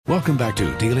Welcome back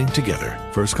to Dealing Together.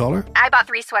 First caller? I bought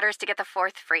 3 sweaters to get the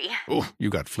 4th free. Oh, you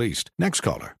got fleeced. Next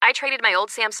caller? I traded my old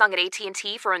Samsung at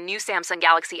AT&T for a new Samsung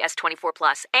Galaxy S24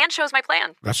 Plus and chose my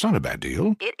plan. That's not a bad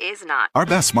deal. It is not. Our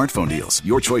best smartphone deals.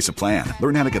 Your choice of plan.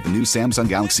 Learn how to get the new Samsung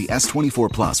Galaxy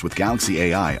S24 Plus with Galaxy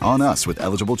AI on us with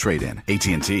eligible trade-in.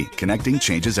 AT&T. Connecting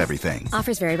changes everything.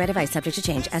 Offers vary by device. Subject to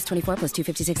change. S24 plus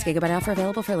 256 gigabyte offer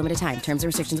available for a limited time. Terms and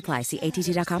restrictions apply. See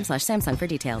att.com/Samsung for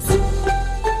details.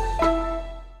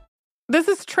 This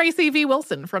is Tracy V.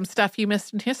 Wilson from Stuff You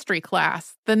Missed in History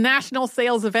class. The national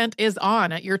sales event is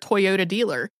on at your Toyota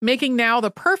dealer, making now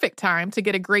the perfect time to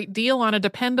get a great deal on a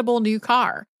dependable new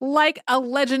car. Like a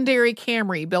legendary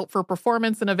Camry built for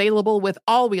performance and available with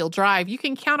all-wheel drive, you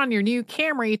can count on your new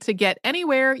Camry to get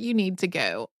anywhere you need to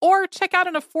go. Or check out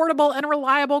an affordable and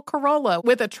reliable Corolla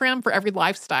with a trim for every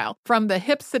lifestyle. From the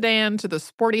hip sedan to the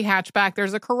sporty hatchback,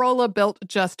 there's a Corolla built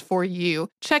just for you.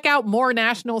 Check out more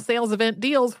national sales event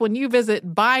deals when you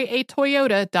visit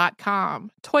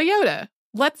buyatoyota.com. Toyota,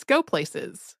 let's go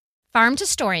places. Farm to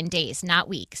store in days, not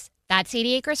weeks. That's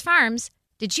 80 Acres Farms.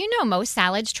 Did you know most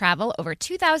salads travel over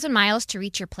 2,000 miles to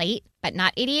reach your plate? But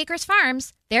not 80 Acres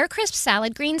Farms. Their crisp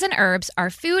salad greens and herbs are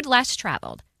food less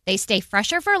traveled. They stay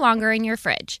fresher for longer in your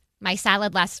fridge. My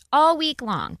salad lasts all week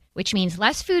long, which means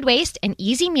less food waste and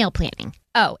easy meal planning.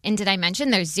 Oh, and did I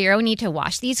mention there's zero need to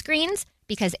wash these greens?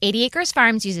 Because 80 Acres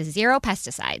Farms uses 0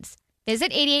 pesticides.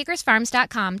 Visit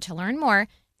 80acresfarms.com to learn more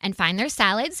and find their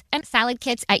salads and salad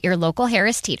kits at your local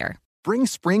Harris Teeter. Bring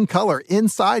spring color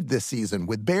inside this season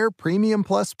with Behr Premium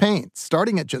Plus paint,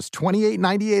 starting at just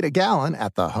 $28.98 a gallon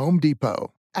at the Home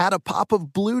Depot. Add a pop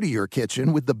of blue to your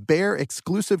kitchen with the Behr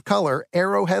exclusive color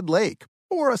Arrowhead Lake,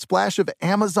 or a splash of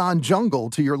Amazon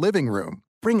Jungle to your living room.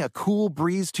 Bring a cool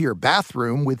breeze to your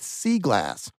bathroom with Sea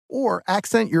Glass, or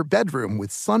accent your bedroom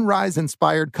with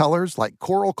sunrise-inspired colors like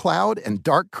Coral Cloud and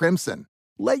Dark Crimson.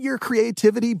 Let your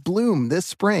creativity bloom this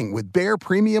spring with Behr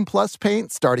Premium Plus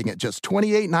paint starting at just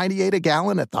 $28.98 a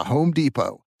gallon at the Home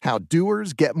Depot. How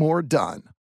doers get more done.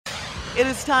 It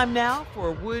is time now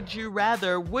for Would You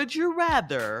Rather. Would you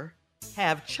rather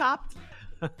have chapped,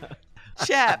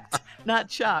 not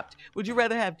chopped. Would you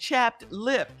rather have chapped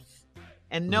lips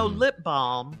and no lip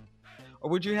balm?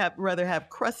 Or would you rather have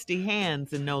crusty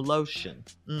hands and no lotion?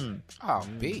 Oh,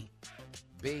 B.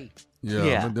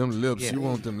 Yeah. Them lips, you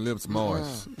want them lips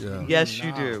moist. Yeah. Yes,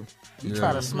 you do. You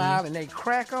try to smile and they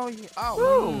crack on you.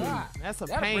 Oh, my God. That's a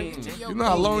pain. You know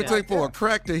how long it take for a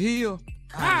crack to heal?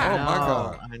 Oh, my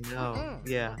God. I know.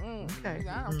 Yeah. Okay.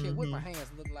 I don't care what my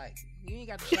hands look like. You ain't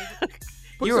got to shake it.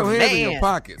 Put your hands in your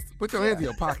pockets. Put your hands in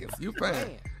your pockets. You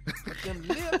fan. Them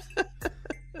lips.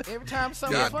 Every time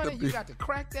something's funny, you got to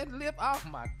crack that lip. Oh,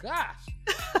 my gosh.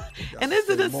 And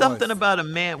isn't it something about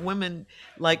women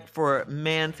like for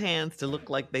man's hands to look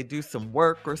like they do some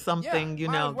work or something, you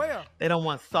know? Well. They don't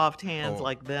want soft hands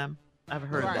like them. I've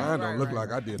heard that. Mine don't look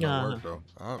like I did no work, though.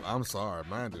 I'm sorry.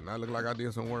 Mine did not look like I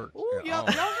did some work. Ooh, your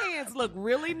hands look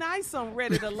really nice on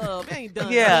Ready to Love. Ain't done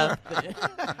nothing.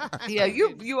 Yeah,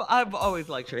 I've always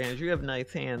liked your hands. You have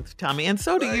nice hands, Tommy. And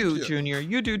so do you, Junior.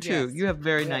 You do, too. Yes. You have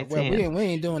very nice hands. We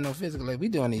ain't doing no physical. We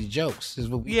doing these jokes. Is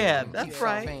what we doing. That's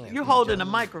right. You're holding a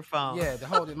microphone. Yeah, to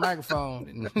hold the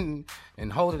microphone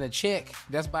and holding a check.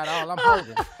 That's about all I'm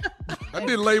holding. I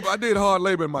did hard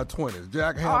labor in my 20s.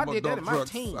 Jack Hammer, I did that in my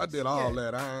trucks. teens. I did all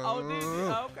that. Did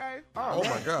you? Okay. Oh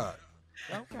my God.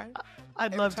 Okay.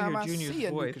 I'd love to hear Junior's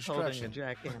voice holding a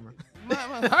jackhammer.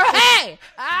 Hey!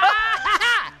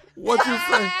 What you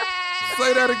say?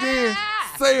 Say that again.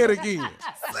 Say it again.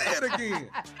 Say it again.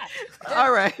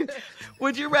 All right.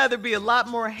 Would you rather be a lot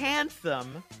more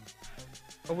handsome,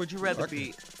 or would you rather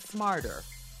be smarter?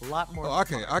 A lot more. Oh, I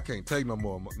can't take no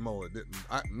more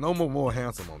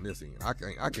handsome on this end. I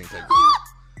can't take it.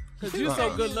 Cause you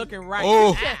so good looking right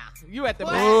now. You at the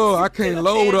back. Oh, I can't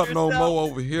load up no more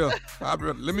over here.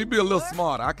 Let me be a little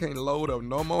smarter. I can't load up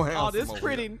no more handsome. Oh, this over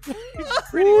pretty.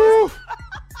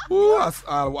 Ooh,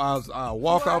 I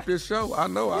walk off this show. I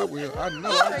know I will. I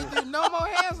can't do no more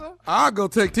handsome. I'll go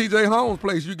take TJ Holmes'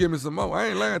 place. You give me some more. I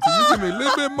ain't lying to you. You give me a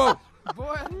little bit more.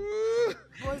 Boy,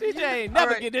 TJ ain't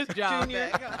never get this job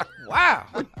back. Wow.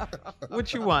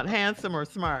 What you want, handsome or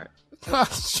smart?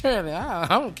 Surely, I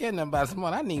don't care nothing about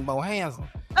smart. I need more handsome.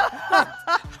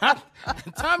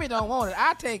 Tommy don't want it.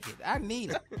 I take it. I need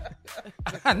it.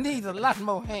 I need a lot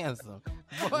more handsome.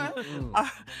 Boy.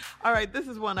 All right, this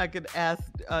is one I could ask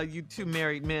you two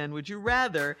married men. Would you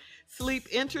rather sleep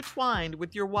intertwined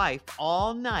with your wife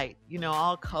all night,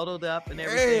 all cuddled up and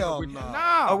everything? Hell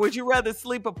no. Or would you rather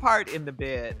sleep apart in the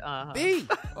bed? B.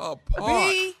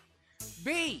 Apart.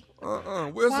 B.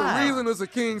 Where's the reason it's a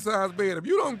king size bed? If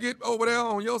you don't get over there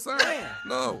on your side,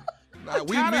 no.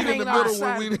 We meet in the middle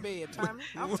when we.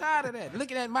 I'm tired of that.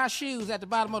 Looking at my shoes at the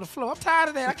bottom of the floor. I'm tired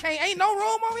of that. I can't. Ain't no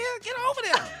room over here. Get over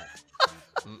there.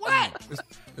 What?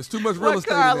 It's too much real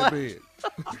estate in that bed.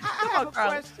 I have a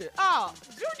question. Oh,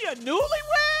 Junior,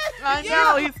 newlywed? I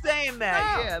know, he's saying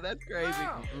that. Yeah, that's crazy.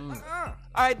 Uh-uh.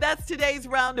 All right, that's today's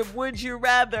round of Would You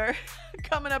Rather.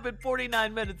 Coming up at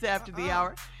 49 minutes after the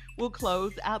hour. We'll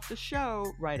close out the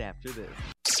show right after this.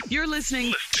 You're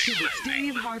listening to the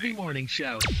Steve Harvey Morning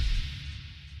Show.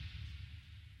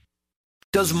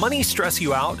 Does money stress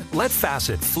you out? Let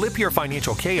Facet flip your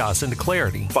financial chaos into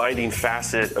clarity. Finding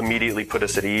Facet immediately put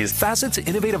us at ease. Facet's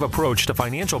innovative approach to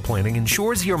financial planning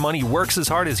ensures your money works as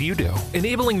hard as you do,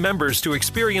 enabling members to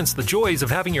experience the joys of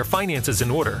having your finances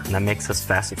in order. And that makes us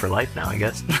Facet for life now, I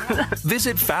guess.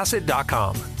 Visit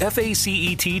Facet.com,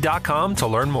 FACET.com to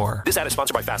learn more. This ad is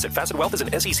sponsored by Facet. Facet Wealth is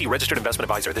an SEC registered investment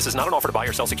advisor. This is not an offer to buy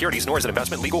or sell securities, nor is it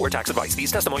investment, legal, or tax advice.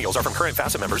 These testimonials are from current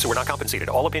Facet members who are not compensated.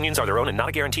 All opinions are their own and not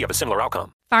a guarantee of a similar outcome.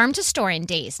 Farm to store in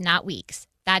days, not weeks.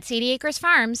 That's 80 Acres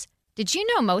Farms. Did you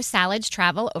know most salads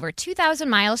travel over 2,000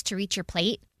 miles to reach your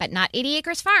plate? But not 80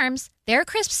 Acres Farms. Their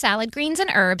crisp salad greens and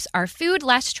herbs are food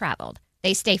less traveled.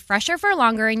 They stay fresher for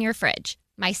longer in your fridge.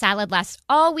 My salad lasts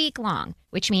all week long,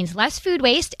 which means less food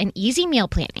waste and easy meal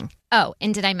planning. Oh,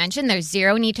 and did I mention there's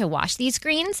zero need to wash these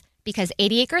greens? Because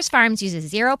 80 Acres Farms uses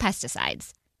zero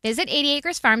pesticides. Visit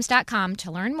 80acresfarms.com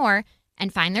to learn more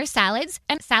and find their salads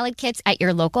and salad kits at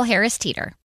your local Harris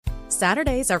Teeter.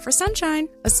 Saturdays are for sunshine,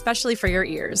 especially for your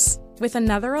ears. With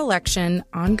another election,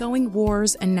 ongoing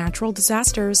wars, and natural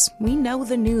disasters, we know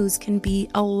the news can be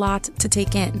a lot to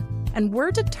take in. And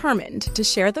we're determined to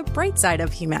share the bright side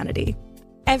of humanity.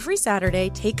 Every Saturday,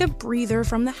 take a breather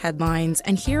from the headlines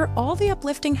and hear all the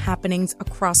uplifting happenings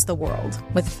across the world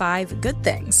with 5 Good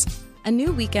Things, a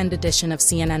new weekend edition of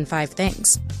CNN 5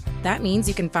 Things. That means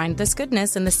you can find this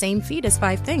goodness in the same feed as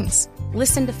 5 Things.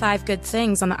 Listen to 5 Good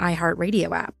Things on the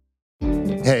iHeartRadio app.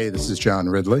 Hey, this is John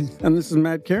Ridley. And this is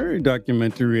Matt Carey,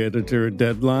 documentary editor at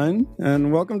Deadline.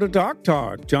 And welcome to Doc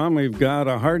Talk. John, we've got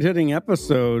a hard-hitting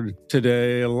episode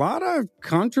today. A lot of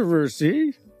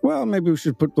controversy. Well, maybe we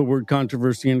should put the word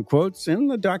controversy in quotes in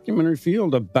the documentary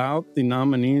field about the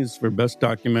nominees for Best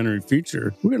Documentary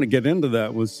Feature. We're going to get into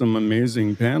that with some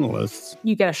amazing panelists.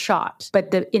 You get a shot,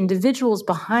 but the individuals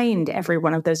behind every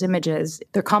one of those images,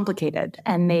 they're complicated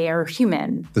and they are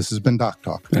human. This has been Doc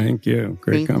Talk. Thank you.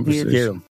 Great conversation. Thank you.